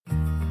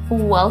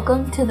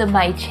Welcome to the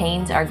My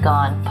Chains Are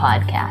Gone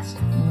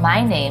podcast.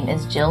 My name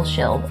is Jill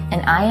Schilb,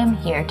 and I am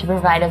here to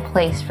provide a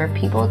place for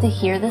people to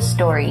hear the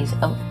stories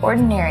of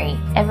ordinary,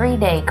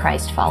 everyday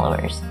Christ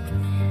followers.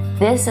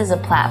 This is a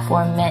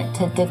platform meant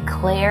to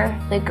declare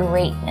the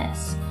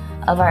greatness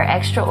of our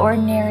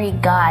extraordinary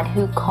God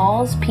who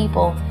calls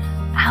people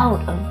out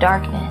of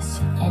darkness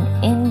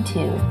and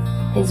into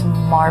His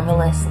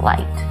marvelous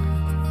light.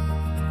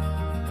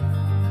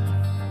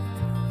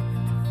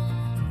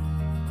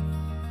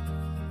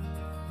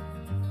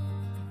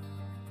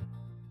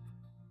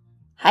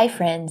 Hi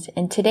friends,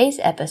 in today's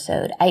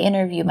episode, I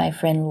interview my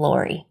friend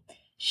Lori.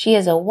 She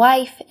is a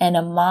wife and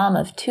a mom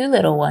of 2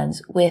 little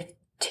ones with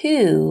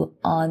 2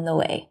 on the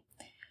way.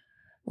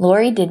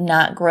 Lori did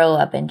not grow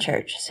up in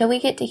church, so we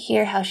get to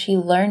hear how she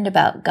learned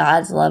about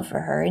God's love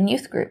for her in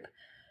youth group,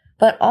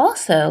 but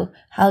also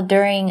how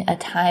during a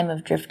time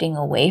of drifting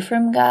away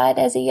from God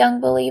as a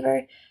young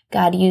believer,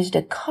 God used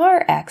a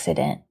car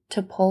accident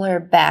to pull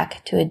her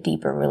back to a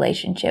deeper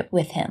relationship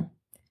with Him.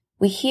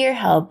 We hear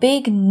how a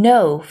big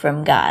no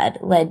from God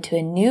led to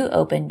a new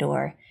open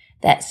door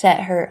that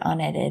set her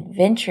on an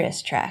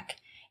adventurous track,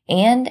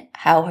 and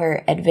how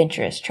her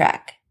adventurous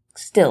track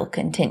still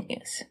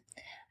continues.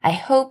 I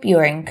hope you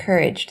are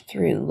encouraged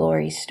through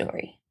Lori's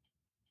story.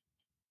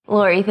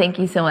 Lori, thank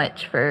you so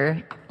much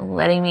for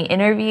letting me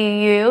interview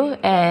you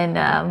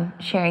and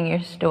sharing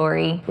your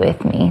story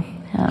with me.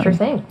 Sure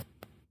thing.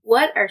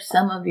 What are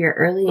some of your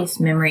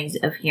earliest memories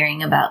of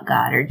hearing about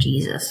God or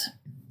Jesus?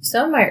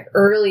 Some of my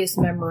earliest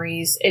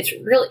memories, I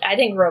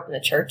didn't grow up in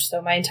the church,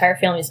 so my entire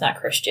family is not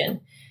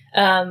Christian.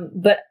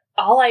 But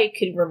all I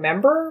could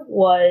remember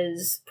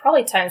was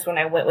probably times when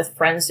I went with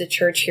friends to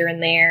church here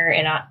and there,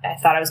 and I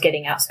thought I was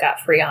getting out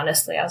scot-free,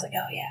 honestly. I was like,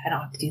 oh yeah, I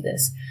don't have to do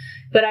this.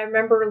 But I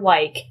remember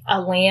like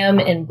a lamb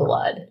and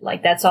blood.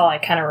 Like that's all I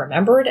kind of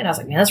remembered. And I was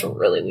like, man, that's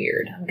really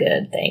weird. I'm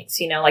good, thanks.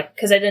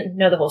 Because I didn't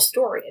know the whole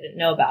story. I didn't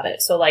know about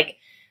it. So like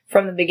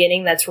from the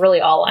beginning, that's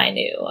really all I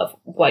knew of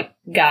what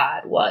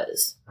God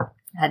was.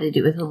 Had to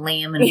do with a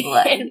lamb and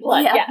blood. And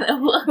blood, yeah.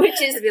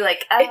 Which is to be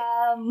like,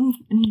 no,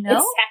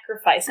 it's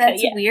sacrifice.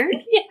 That's weird.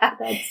 Yeah,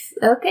 that's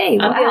okay.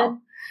 Wow.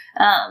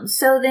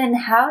 So then,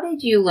 how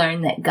did you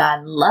learn that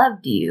God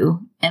loved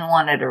you and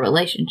wanted a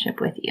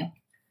relationship with you?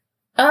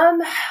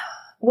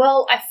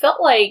 Well, I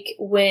felt like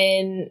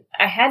when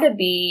I had to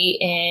be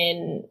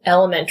in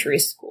elementary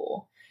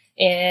school,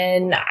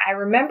 and I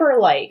remember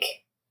like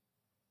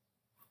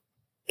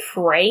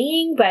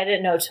praying, but I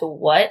didn't know to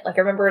what. Like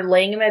I remember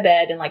laying in my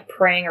bed and like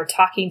praying or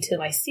talking to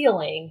my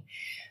ceiling,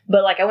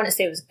 but like I wouldn't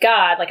say it was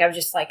God. Like I was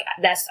just like,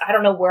 I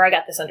don't know where I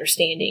got this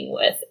understanding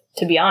with,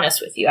 to be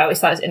honest with you. I always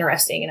thought it was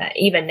interesting. And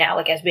even now,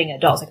 like as being an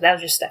adult, like that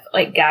was just stuff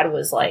like God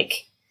was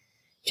like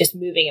just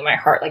moving in my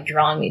heart, like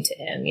drawing me to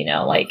Him,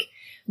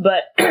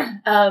 but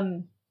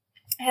I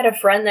had a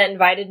friend that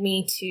invited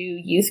me to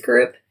youth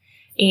group.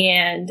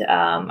 And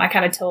I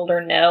kind of told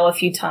her no a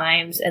few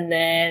times. And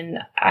then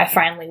I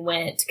finally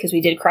went because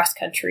we did cross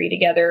country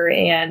together.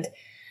 And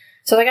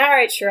so I was like, all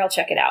right, sure, I'll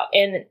check it out.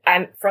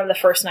 And from the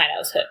first night I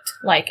was hooked.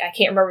 Like, I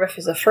can't remember if it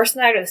was the first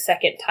night or the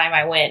second time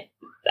I went,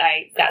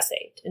 I got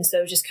saved. And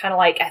so just kind of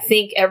like, I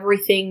think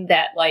everything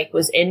that like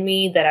was in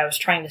me that I was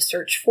trying to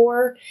search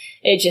for,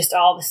 it just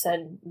all of a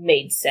sudden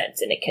made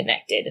sense and it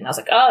connected. And I was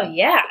like, oh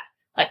yeah,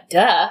 like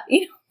duh,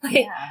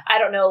 I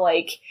don't know,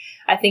 like,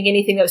 I think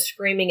anything that was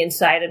screaming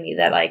inside of me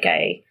that, like,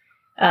 I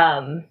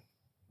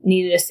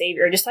needed a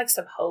savior, just, like,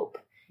 some hope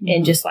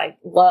and just, like,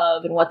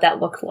 love and what that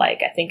looked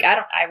like.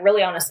 I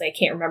really honestly, I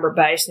can't remember,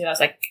 but I just knew I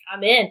was like,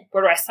 I'm in.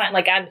 Where do I sign?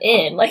 Like, I'm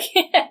in. Like,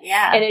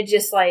 yeah. And it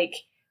just, like,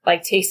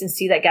 taste and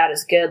see that God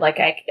is good. Like,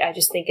 I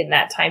just think in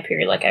that time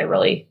period, like, I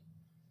really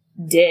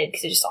did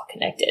because it just all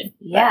connected.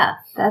 Yeah,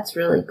 that's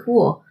really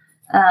cool.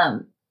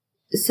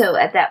 So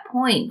at that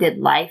point, did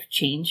life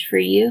change for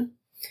you?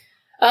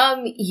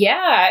 Yeah,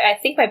 I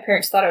think my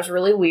parents thought I was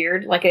really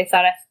weird. Like I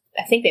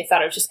think they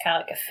thought it was just kind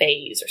of like a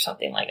phase or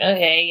something. Like,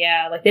 okay,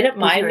 yeah, like they didn't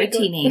mind. You were a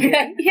teenager.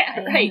 Yeah,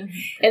 right.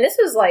 And this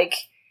was like,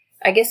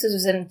 I guess this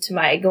was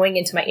going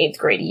into my 8th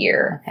grade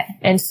year. Okay.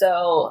 And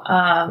so,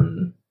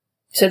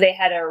 so they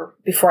had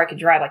before I could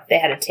drive, like they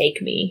had to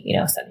take me,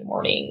 Sunday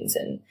mornings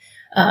and,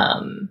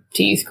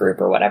 to youth group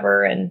or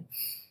whatever.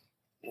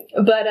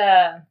 But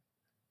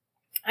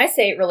I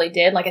say it really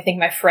did. Like, I think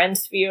my friend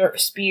sphere,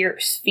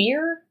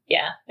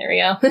 yeah, there we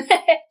go,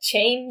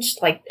 changed.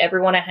 Like,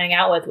 everyone I hang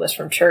out with was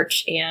from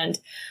church, and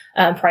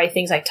probably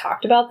things I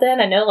talked about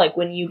then. I know, like,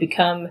 when you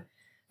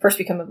first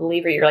become a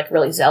believer, you're, like,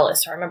 really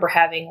zealous. So I remember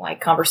having,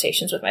 like,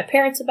 conversations with my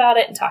parents about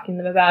it and talking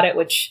to them about it,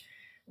 which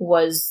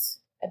was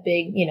a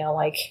big,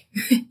 like,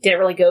 didn't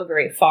really go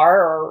very far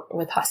or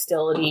with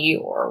hostility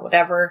or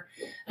whatever.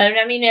 And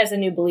I mean, as a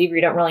new believer,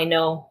 you don't really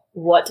know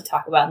what to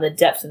talk about in the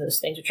depths of those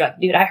things, which you're like,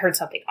 dude, I heard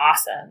something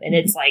awesome. And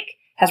it's like,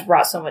 has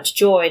brought so much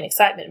joy and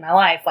excitement in my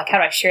life. Like, how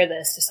do I share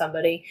this to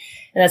somebody?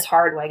 And that's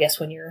hard, I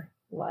guess, when you're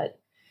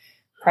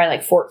probably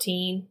like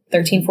 13,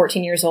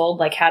 14 years old,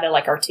 like how to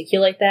like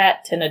articulate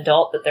that to an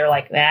adult that they're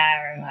like,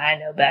 I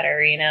know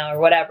better, or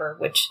whatever,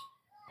 which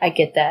I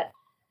get that.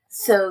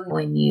 So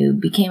when you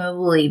became a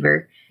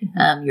believer,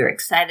 you were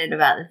excited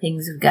about the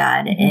things of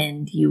God,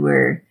 and you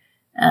were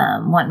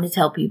wanting to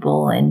tell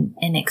people and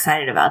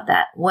excited about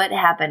that. What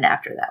happened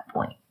after that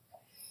point?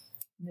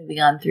 Moving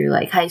on through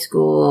like high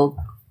school.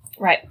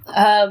 Right.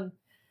 Well,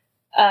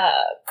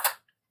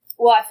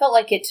 I felt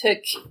like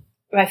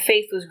my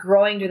faith was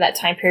growing during that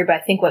time period, but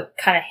I think what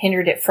kind of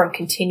hindered it from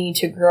continuing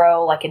to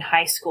grow, like in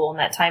high school in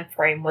that time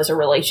frame, was a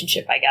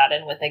relationship I got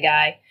in with a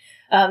guy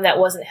that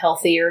wasn't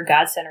healthy or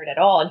God-centered at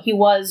all. And he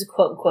was,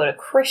 quote unquote, a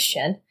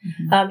Christian.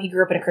 He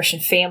grew up in a Christian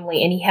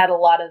family, and he had a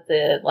lot of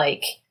the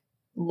like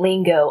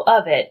lingo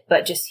of it,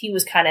 but just he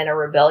was kind of in a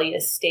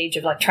rebellious stage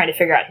of like trying to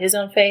figure out his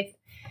own faith.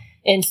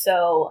 And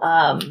so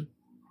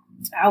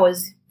I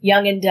was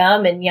young and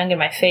dumb and young in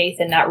my faith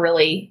and not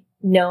really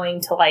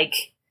knowing to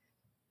like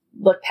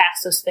look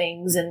past those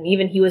things. And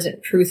even he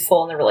wasn't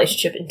truthful in the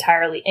relationship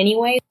entirely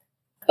anyway.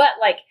 But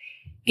like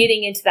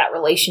getting into that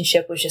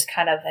relationship was just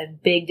kind of a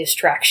big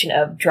distraction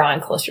of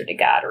drawing closer to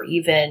God, or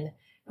even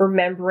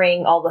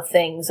remembering all the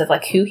things of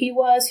like who he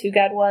was, who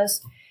God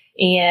was,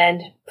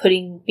 and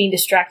being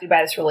distracted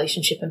by this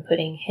relationship and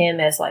putting him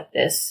as like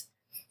this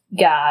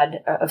God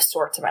of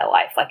sorts in my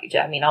life. Like,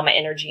 I mean, all my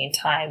energy and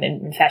time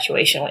and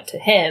infatuation went to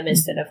him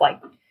instead of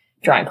like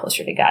drawing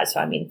closer to God. So,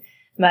 I mean,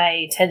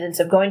 my attendance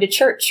of going to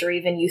church or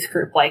even youth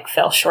group like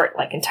fell short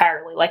like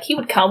entirely. Like he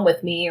would come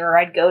with me, or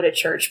I'd go to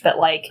church, but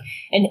like,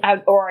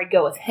 or I'd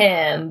go with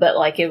him, but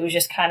like it was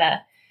just kind of,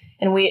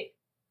 and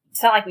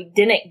it's not like we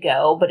didn't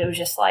go, but it was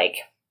just like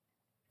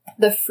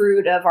the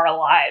fruit of our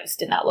lives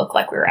did not look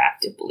like we were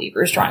active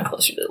believers drawing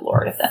closer to the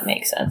Lord, if that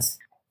makes sense.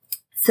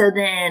 So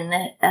then,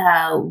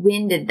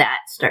 when did that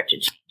start to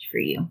change for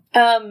you?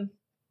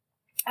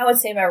 I would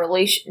say my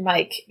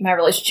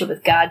relationship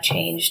with God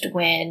changed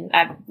when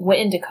I went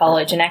into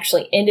college and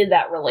actually ended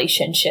that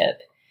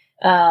relationship,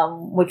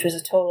 which was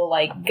a total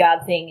like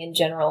God thing in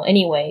general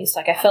anyways.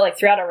 Like I felt like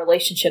throughout our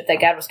relationship that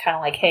God was kind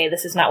of like, hey,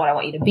 this is not what I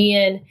want you to be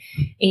in.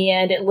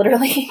 And it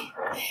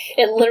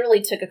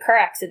literally took a car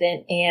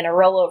accident and a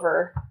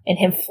rollover and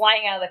him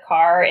flying out of the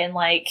car and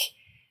like,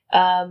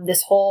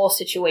 this whole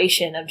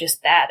situation of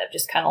just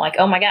kind of like,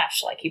 oh my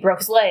gosh, like he broke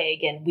his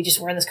leg and we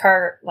just were in this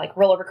car, like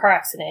rollover car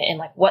accident, and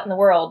like what in the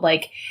world,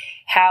 like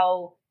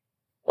how,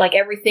 like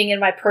everything in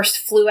my purse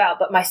flew out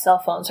but my cell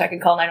phone so I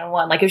could call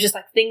 911. Like it was just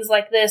like things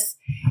like this,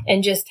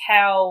 and just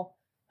how,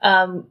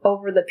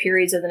 over the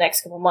periods of the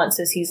next couple months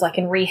as he's like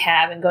in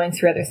rehab and going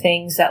through other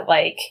things, that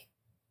like,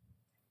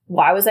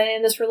 why was I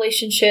in this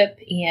relationship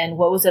and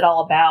what was it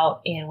all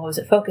about and what was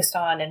it focused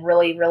on, and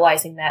really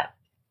realizing that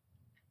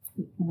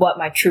what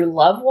my true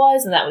love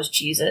was, and that was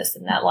Jesus,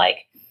 and that like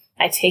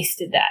I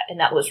tasted that and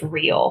that was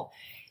real,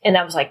 and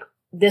that was like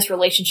this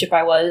relationship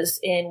I was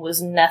in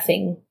was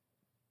nothing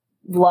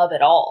love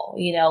at all,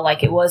 you know,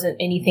 like it wasn't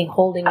anything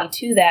holding me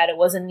to that, it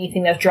wasn't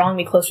anything that's drawing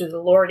me closer to the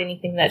Lord,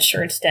 anything that's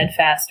sure and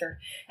steadfast or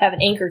have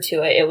an anchor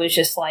to it. It was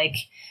just like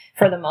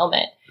for the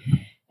moment.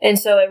 And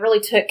so it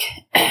really took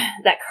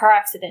that car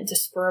accident to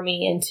spur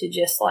me into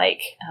just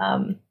like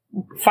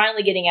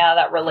finally getting out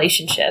of that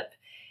relationship,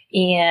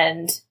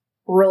 and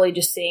really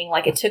just seeing,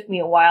 like, it took me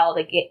a while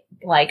to get,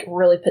 like,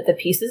 really put the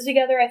pieces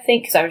together, I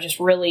think, because I was just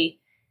really,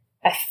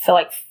 I felt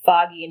like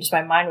foggy and just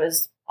my mind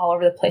was all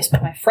over the place.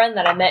 But my friend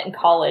that I met in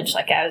college,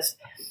 like, I was,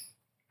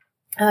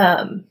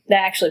 that I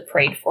actually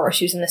prayed for,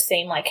 she was in the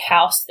same, like,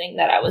 house thing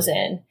that I was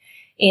in.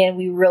 And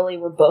we really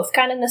were both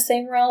kind of in the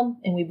same realm.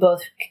 And we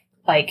both,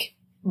 like,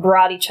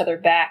 brought each other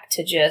back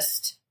to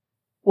just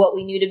what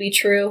we knew to be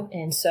true.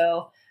 And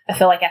so I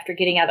feel like after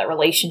getting out of that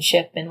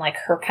relationship and, like,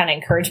 her kind of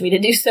encouraged me to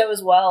do so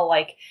as well,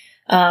 like,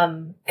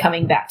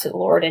 coming back to the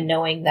Lord and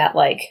knowing that,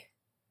 like,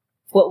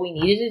 what we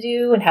needed to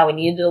do and how we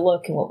needed to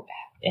look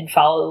and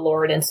follow the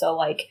Lord. And so,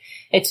 like,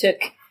 it took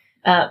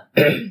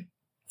the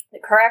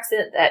car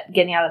accident, that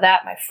getting out of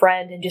that, my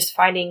friend, and just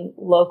finding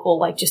local,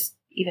 like, just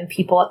even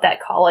people at that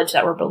college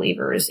that were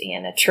believers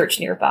and a church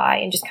nearby,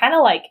 and just kind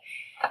of like,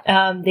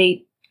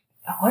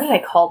 what did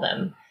I call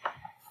them?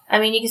 I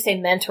mean, you could say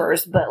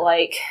mentors, but,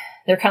 like,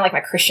 they're kind of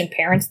like my Christian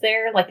parents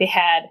there. Like, they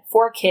had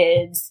 4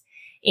 kids,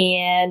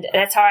 and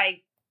that's how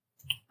I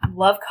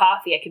love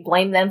coffee. I could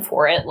blame them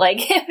for it.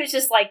 Like, it was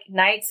just like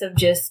nights of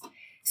just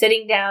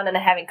sitting down and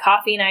having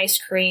coffee and ice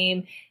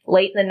cream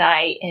late in the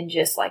night and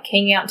just like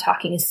hanging out and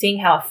talking and seeing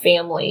how a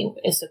family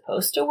is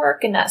supposed to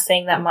work, and not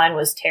saying that mine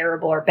was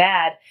terrible or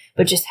bad,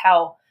 but just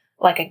how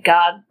like a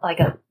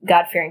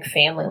God-fearing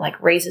family,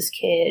 like, raises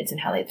kids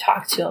and how they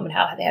talk to them and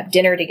how they have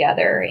dinner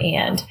together.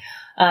 And,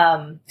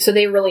 so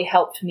they really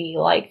helped me,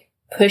 like,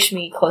 push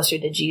me closer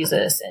to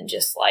Jesus, and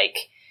just like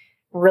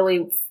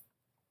really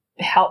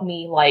help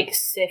me, like,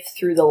 sift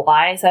through the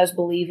lies I was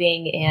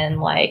believing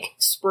and, like,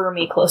 spur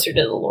me closer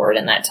to the Lord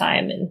in that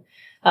time. And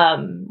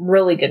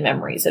really good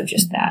memories of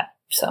just that.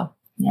 So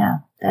yeah,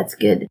 that's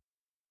good.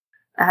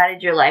 How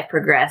did your life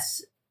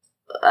progress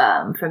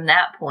from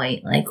that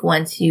point? Like,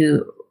 once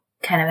you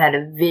kind of had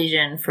a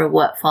vision for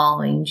what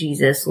following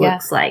Jesus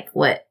looks like,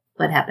 what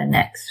happened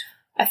next?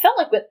 I felt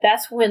like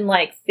that's when,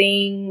 like,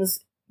 things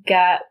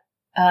got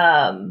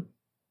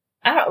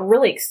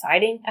really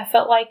exciting. I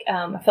felt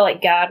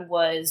like God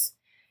was,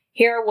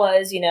 here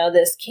was,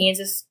 this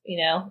Kansas,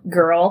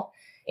 girl.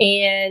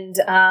 And,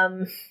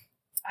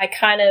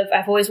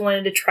 I've always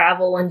wanted to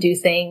travel and do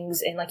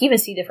things and like even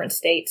see different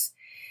states.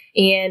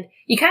 And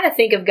you kind of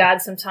think of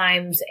God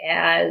sometimes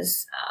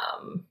as,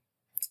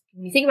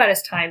 when you think about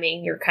his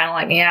timing, you're kind of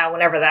like, yeah,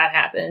 whenever that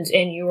happens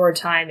in your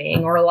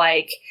timing, or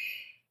like,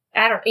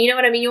 you know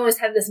what I mean? You always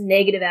have this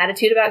negative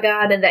attitude about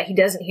God and that he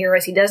doesn't hear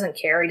us. He doesn't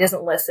care. He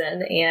doesn't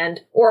listen.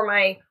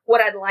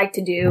 What I'd like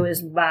to do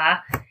is blah.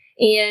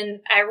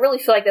 And I really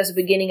feel like that's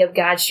the beginning of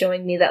God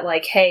showing me that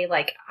like, hey,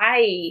 like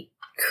I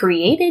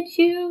created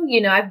you,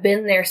 I've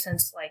been there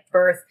since like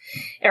birth,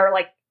 or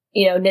like,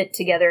 knit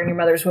together in your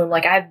mother's womb.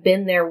 Like I've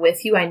been there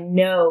with you. I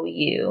know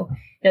you.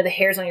 The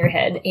hairs on your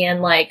head.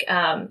 And like,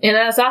 and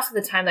that was also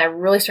the time that I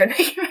really started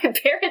making my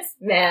parents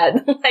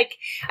mad. Like,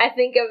 I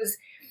think it was,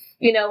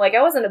 like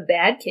I wasn't a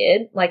bad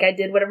kid. Like I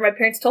did whatever my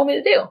parents told me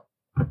to do.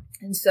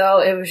 And so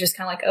it was just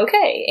kind of like,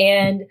 okay.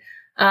 And,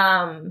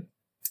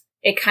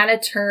 it kind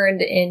of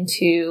turned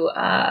into,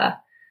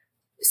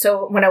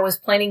 so when I was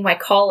planning my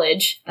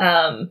college,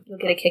 you'll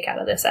get a kick out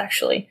of this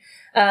actually.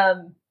 I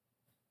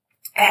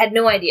had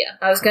no idea.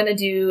 I was going to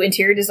do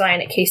interior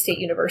design at K-State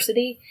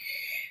University.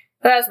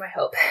 That was my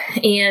hope.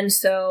 And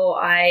so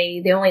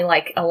they only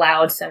like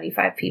allowed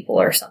 75 people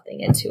or something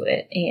into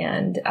it.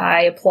 And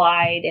I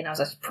applied and I was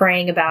just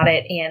praying about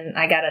it and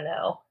I got a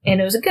no.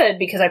 And it was good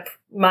because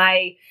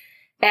my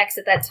ex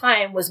at that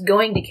time was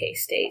going to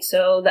K-State.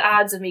 So the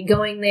odds of me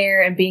going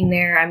there and being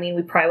there, I mean,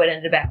 we probably would have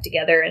ended back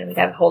together and we'd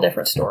have a whole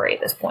different story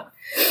at this point.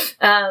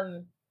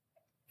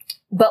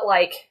 But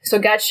like, so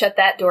God shut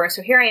that door.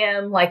 So here I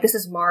am, like, this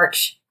is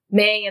March.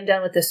 May, I'm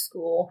done with this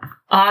school.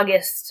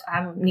 August,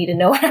 I need to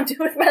know what I'm doing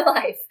with my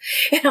life.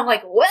 And I'm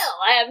like, well,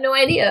 I have no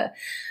idea.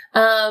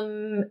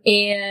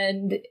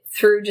 And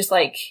through just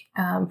like,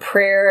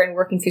 prayer and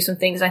working through some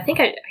things, I think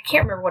I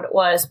can't remember what it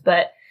was,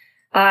 but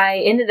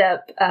I ended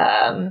up,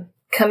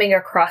 coming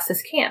across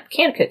this camp,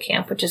 Kanakuk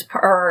Camp, which is,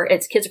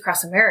 it's Kids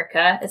Across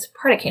America. It's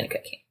part of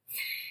Kanakuk Camp.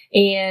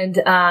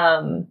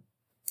 And,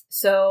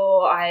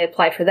 so I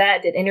applied for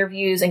that, did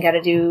interviews and got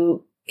to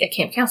do a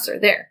camp counselor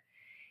there.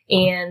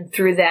 And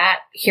through that,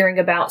 hearing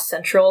about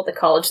Central, the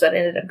college that I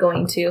ended up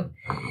going to.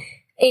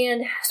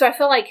 And so I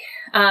felt like,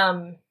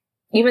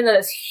 even though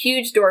this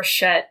huge door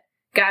shut,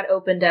 God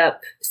opened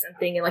up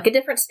something in like a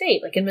different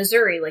state, like in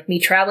Missouri, like me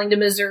traveling to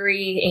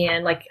Missouri.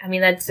 And like, I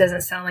mean, that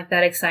doesn't sound like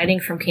that exciting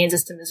from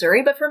Kansas to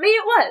Missouri, but for me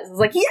it was. I was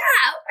like, yeah,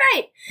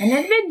 right. An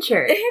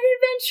adventure.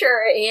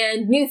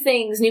 And new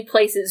things, new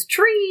places,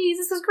 trees.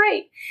 This is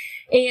great.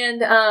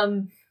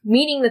 And,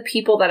 meeting the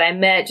people that I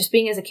met, just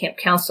being as a camp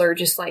counselor,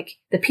 just like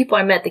the people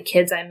I met, the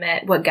kids I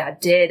met, what God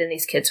did in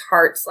these kids'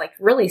 hearts, like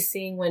really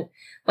seeing when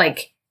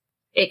like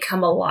it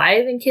come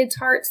alive in kids'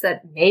 hearts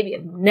that maybe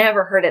have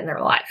never heard it in their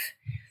life.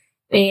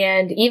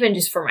 And even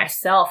just for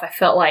myself, I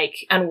felt like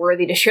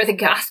unworthy to share the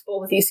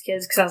gospel with these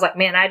kids because I was like,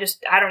 man, I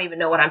don't even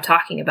know what I'm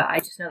talking about. I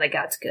just know that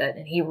God's good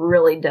and he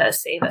really does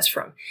save us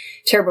from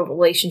terrible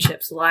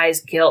relationships,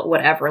 lies, guilt,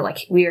 whatever.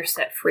 Like we are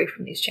set free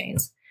from these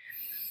chains.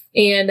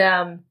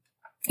 And,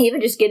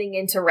 even just getting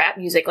into rap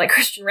music, like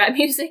Christian rap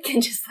music,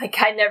 and just like,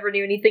 I never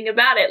knew anything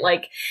about it.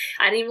 Like,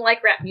 I didn't even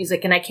like rap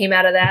music. And I came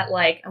out of that,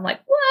 like, I'm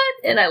like,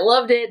 what? And I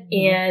loved it.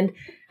 Mm-hmm. And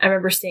I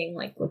remember seeing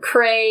like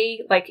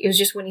Lecrae, like it was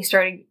just when he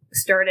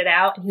started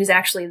out and he was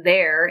actually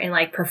there and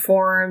like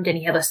performed and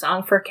he had a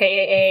song for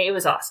KAA. It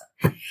was awesome.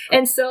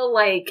 And so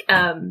like,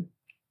 I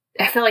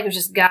felt like it was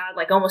just God,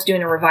 like almost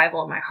doing a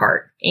revival in my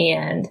heart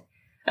and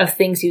of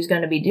things he was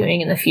going to be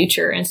doing in the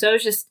future. And so it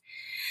was just,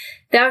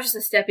 that was just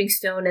a stepping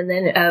stone. And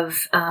then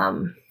of,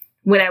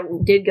 when I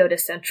did go to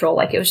Central,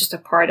 like it was just a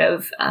part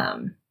of,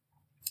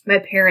 my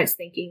parents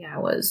thinking I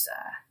was,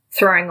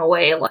 throwing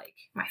away like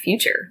my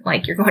future.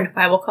 Like you're going to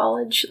Bible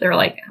college. They're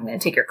like, I'm going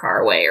to take your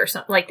car away or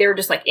something. Like they were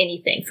just like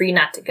anything for you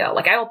not to go.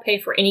 Like I will pay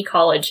for any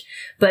college,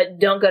 but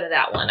don't go to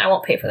that one. I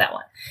won't pay for that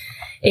one.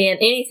 And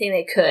anything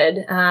they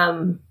could.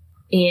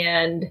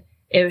 And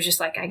it was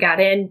just like, I got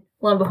in.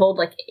 Lo and behold,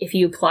 like if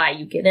you apply,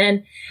 you get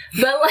in.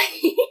 But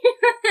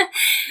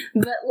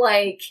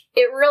like,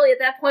 it really at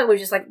that point was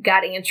just like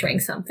God answering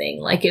something.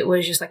 Like it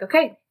was just like,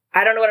 okay,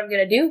 I don't know what I'm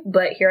going to do,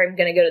 but here I'm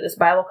going to go to this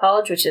Bible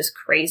college, which is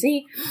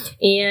crazy.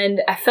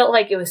 And I felt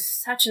like it was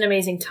such an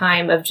amazing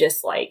time of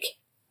just like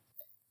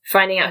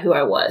finding out who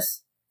I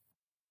was.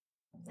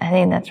 I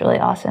think that's really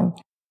awesome.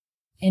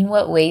 In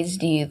what ways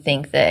do you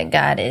think that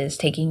God is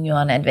taking you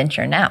on an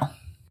adventure now?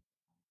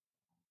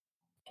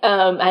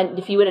 And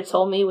if you would have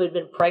told me we would have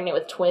been pregnant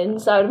with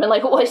twins, I would have been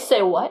like, what?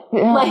 Say what?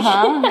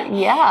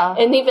 Yeah.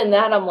 And even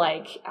that, I'm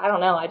like, I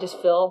don't know. I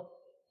just feel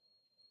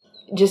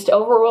just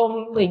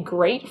overwhelmingly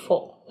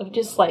grateful of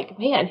just like,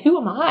 man, who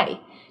am I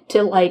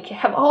to like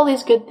have all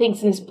these good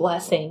things and these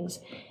blessings?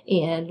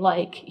 And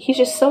like, he's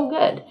just so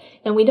good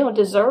and we don't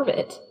deserve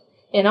it.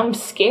 And I'm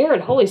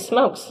scared. Holy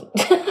smokes.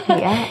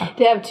 Yeah.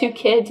 To have 2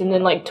 kids and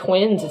then like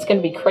twins, it's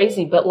going to be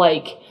crazy. But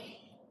like,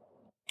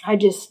 I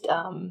just,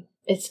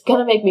 it's going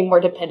to make me more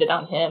dependent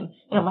on him.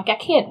 And I'm like, I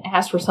can't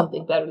ask for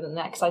something better than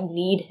that because I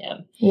need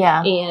him.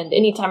 Yeah. And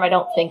anytime I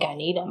don't think I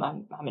need him,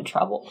 I'm in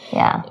trouble.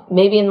 Yeah.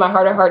 Maybe in my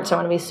heart of hearts, I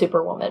want to be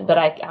Superwoman, but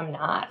I'm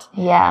not.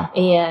 Yeah.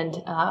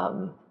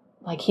 And,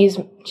 like, he's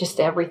just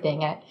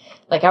everything.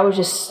 I was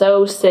just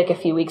so sick a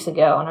few weeks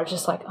ago, and I was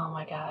just like, oh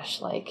my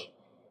gosh, like,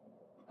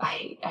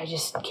 I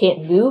just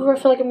can't move, or I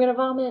feel like I'm going to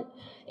vomit.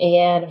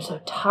 And I'm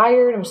so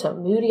tired. I'm so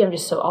moody. I'm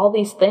just so all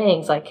these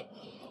things. Like,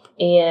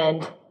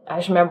 and I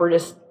just remember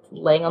just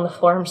laying on the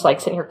floor. I'm just like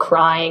sitting here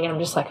crying, and I'm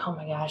just like, oh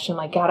my gosh. And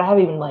I'm like, God, I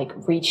haven't even like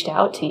reached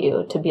out to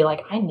you to be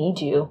like, I need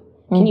you.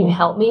 Can you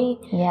help me?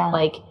 Yeah.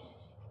 Like,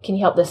 can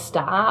you help this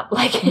stop?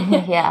 Like,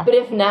 yeah. But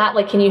if not,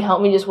 like, can you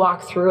help me just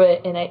walk through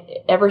it? And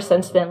ever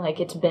since then, like,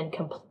 it's been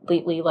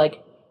completely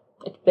like,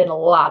 it's been a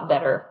lot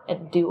better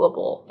and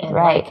doable and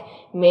like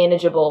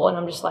manageable. And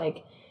I'm just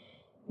like,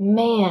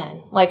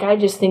 man, like, I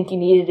just think you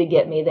needed to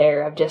get me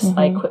there. I've just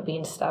like quit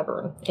being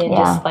stubborn and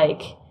just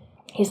like,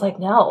 he's like,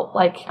 no,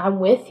 like, I'm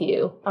with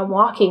you. I'm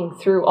walking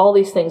through all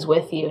these things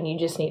with you. And you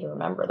just need to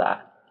remember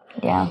that.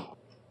 Yeah.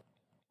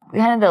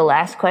 Kind of the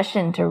last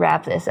question to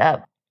wrap this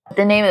up.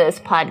 The name of this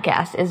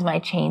podcast is My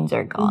Chains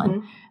Are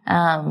Gone.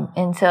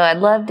 And so I'd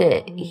love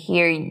to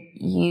hear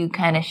you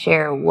kind of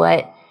share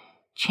what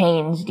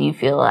chains do you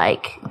feel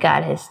like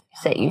God has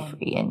set you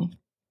free in?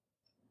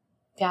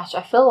 Gosh,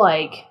 I feel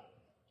like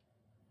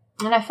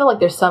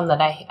there's some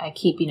that I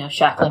keep,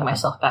 shackling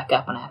myself back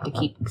up, and I have to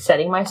keep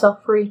setting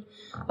myself free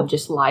of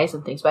just lies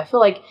and things. But I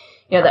feel like,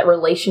 that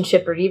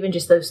relationship, or even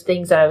just those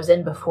things that I was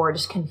in before,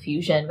 just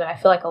confusion. But I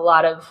feel like a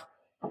lot of,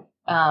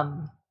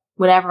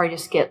 whenever I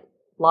just get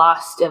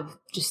lost of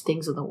just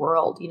things of the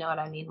world, you know what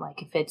I mean?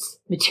 Like, if it's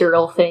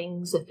material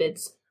things, if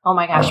it's, oh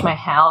my gosh, my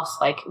house,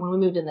 like when we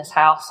moved in this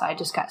house, I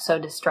just got so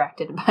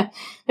distracted by,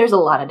 there's a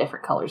lot of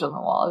different colors on the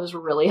wall. It was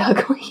really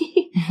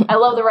ugly. I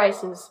love the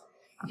Rices.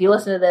 If you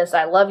listen to this,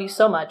 I love you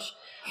so much,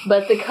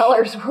 but the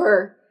colors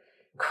were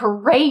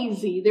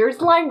crazy. There's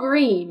lime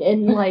green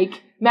and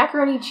like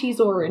macaroni cheese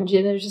orange.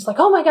 And it was just like,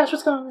 oh my gosh,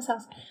 what's going on in this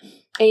house?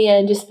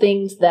 And just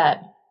things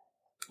that,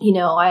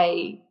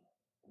 I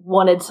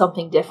wanted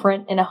something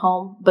different in a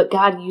home, but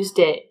God used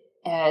it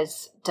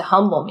as to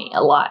humble me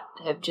a lot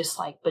of just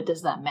like, but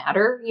does that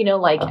matter?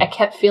 Like I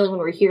kept feeling when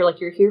we're here,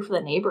 like you're here for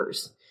the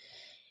neighbors,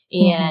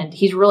 and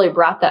he's really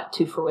brought that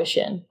to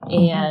fruition.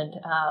 And,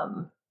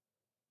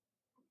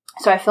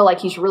 so I feel like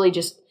he's really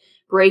just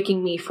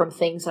breaking me from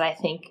things that I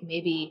think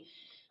maybe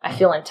I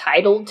feel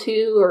entitled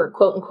to, or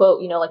quote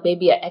unquote, like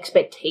maybe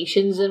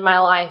expectations in my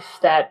life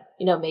that,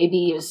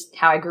 maybe is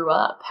how I grew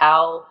up,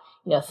 how,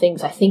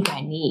 things I think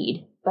I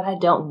need. But I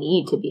don't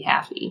need to be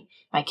happy.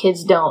 My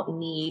kids don't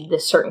need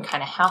this certain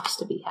kind of house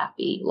to be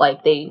happy.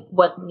 Like they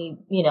need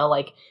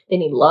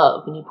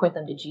love. We need to point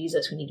them to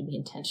Jesus. We need to be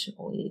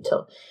intentional. We need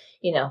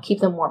to, keep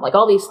them warm, like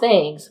all these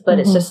things. But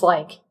it's just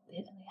like,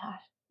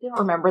 you don't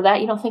remember that.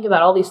 You don't think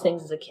about all these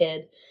things as a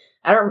kid.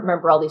 I don't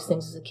remember all these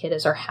things as a kid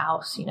as our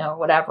house, or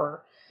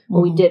whatever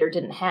what we did or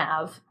didn't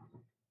have.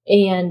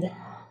 And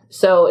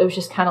so it was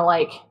just kind of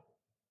like,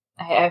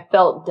 I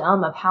felt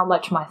dumb of how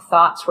much my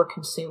thoughts were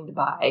consumed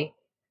by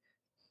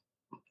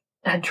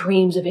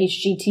dreams of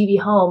HGTV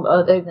home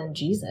other than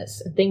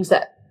Jesus, and things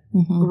that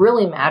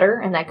really matter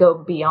and that go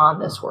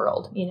beyond this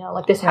world.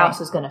 Like this house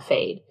is going to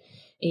fade,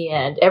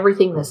 and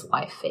everything in this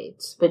life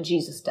fades, but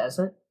Jesus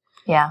doesn't.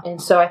 Yeah.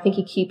 And so I think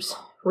he keeps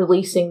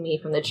releasing me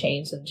from the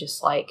chains of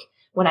just like,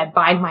 when I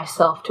bind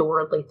myself to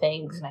worldly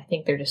things and I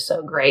think they're just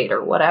so great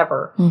or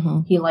whatever,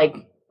 he like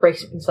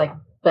breaks, he's like,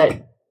 but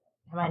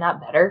am I not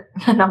better?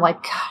 And I'm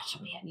like, gosh,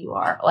 man, you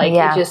are. Like,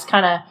 it just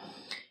kind of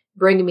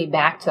bringing me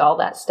back to all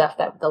that stuff,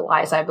 that the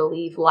lies I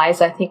believe,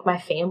 lies I think my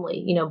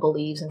family,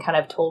 believes and kind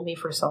of told me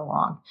for so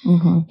long.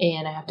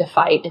 And I have to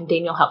fight, and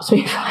Daniel helps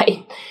me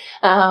fight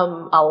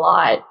a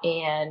lot.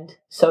 And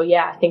so,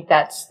 I think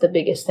that's the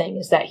biggest thing,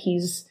 is that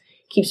he's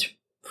keeps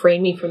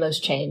freeing me from those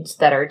chains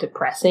that are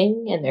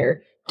depressing, and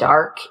they're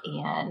dark,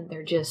 and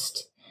they're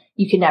just,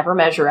 you can never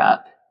measure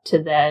up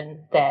to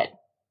then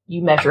that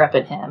you measure up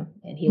in him,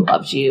 and he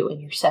loves you,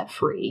 and you're set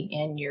free,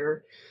 and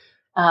you're,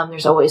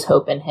 there's always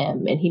hope in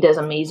him, and he does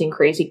amazing,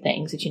 crazy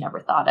things that you never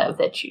thought of,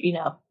 that you're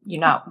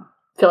not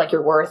feel like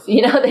you're worth, that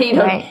you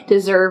don't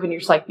deserve. And you're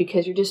just like,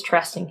 because you're just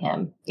trusting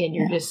him, and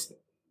you're just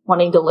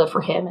wanting to live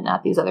for him and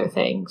not these other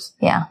things.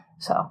 Yeah.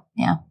 So,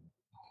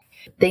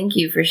 Thank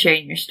you for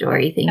sharing your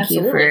story. Thank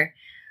you for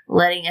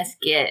letting us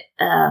get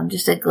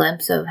just a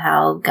glimpse of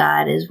how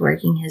God is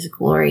working his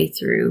glory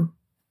through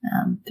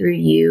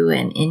you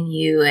and in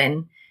you,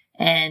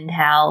 and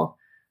how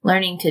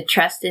learning to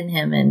trust in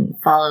him and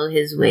follow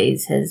his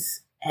ways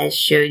has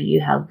showed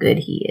you how good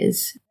he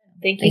is.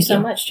 Thank you so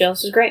much, Jill.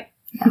 This is great.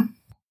 Yeah.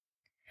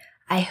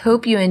 I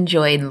hope you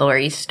enjoyed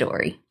Lori's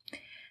story.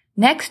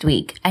 Next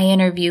week, I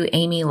interview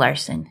Amy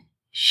Larson.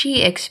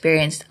 She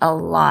experienced a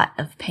lot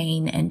of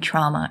pain and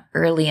trauma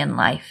early in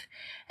life,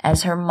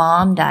 as her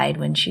mom died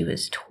when she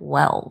was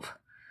 12.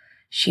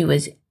 She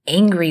was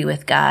angry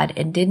with God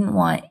and didn't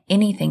want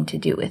anything to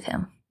do with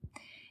him.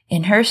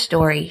 In her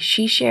story,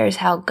 she shares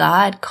how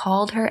God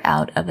called her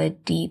out of a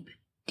deep,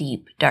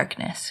 deep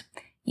darkness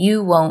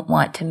You won't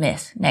want to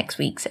miss next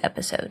week's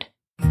episode.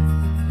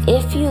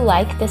 If you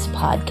like this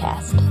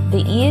podcast,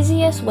 the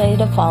easiest way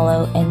to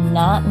follow and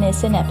not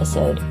miss an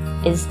episode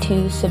is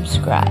to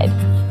subscribe.